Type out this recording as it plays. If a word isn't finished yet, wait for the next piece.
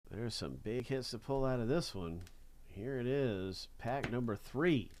There's some big hits to pull out of this one. Here it is, pack number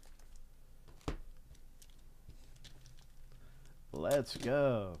 3. Let's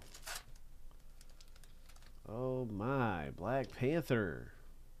go. Oh my, Black Panther.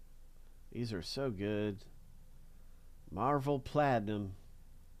 These are so good. Marvel Platinum.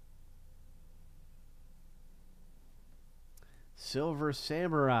 Silver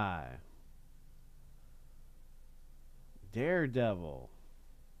Samurai. Daredevil.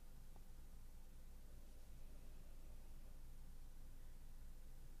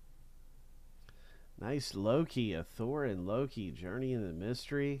 Nice Loki, a Thor and Loki, Journey in the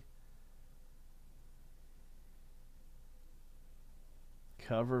Mystery.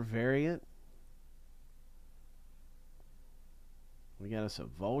 Cover variant. We got us a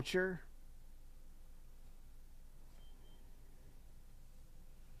Vulture.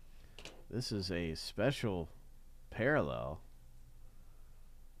 This is a special parallel.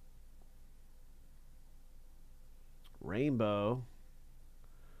 Rainbow.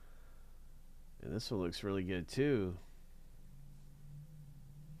 And this one looks really good too.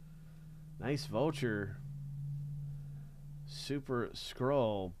 Nice Vulture. Super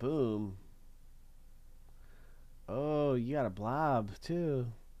Scroll. Boom. Oh, you got a Blob too.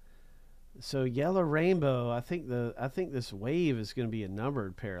 So Yellow Rainbow, I think this wave is going to be a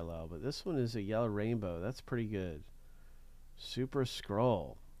numbered parallel, but this one is a Yellow Rainbow. That's pretty good. Super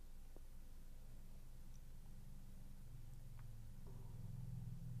Scroll.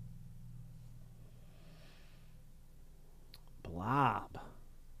 Blob.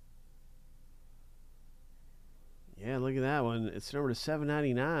 Yeah, look at that one. It's number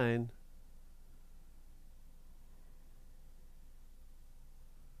 799.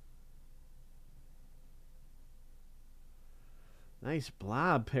 Nice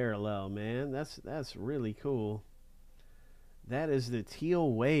Blob parallel, man. That's really cool. That is the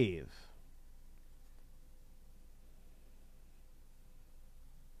Teal Wave.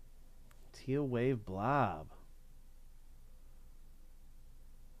 Teal Wave Blob.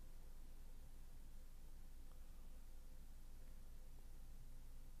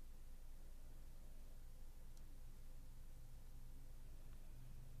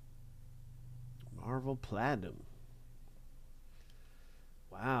 Marvel Platinum.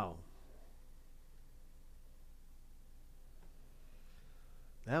 Wow.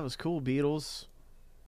 That was cool, Beetles.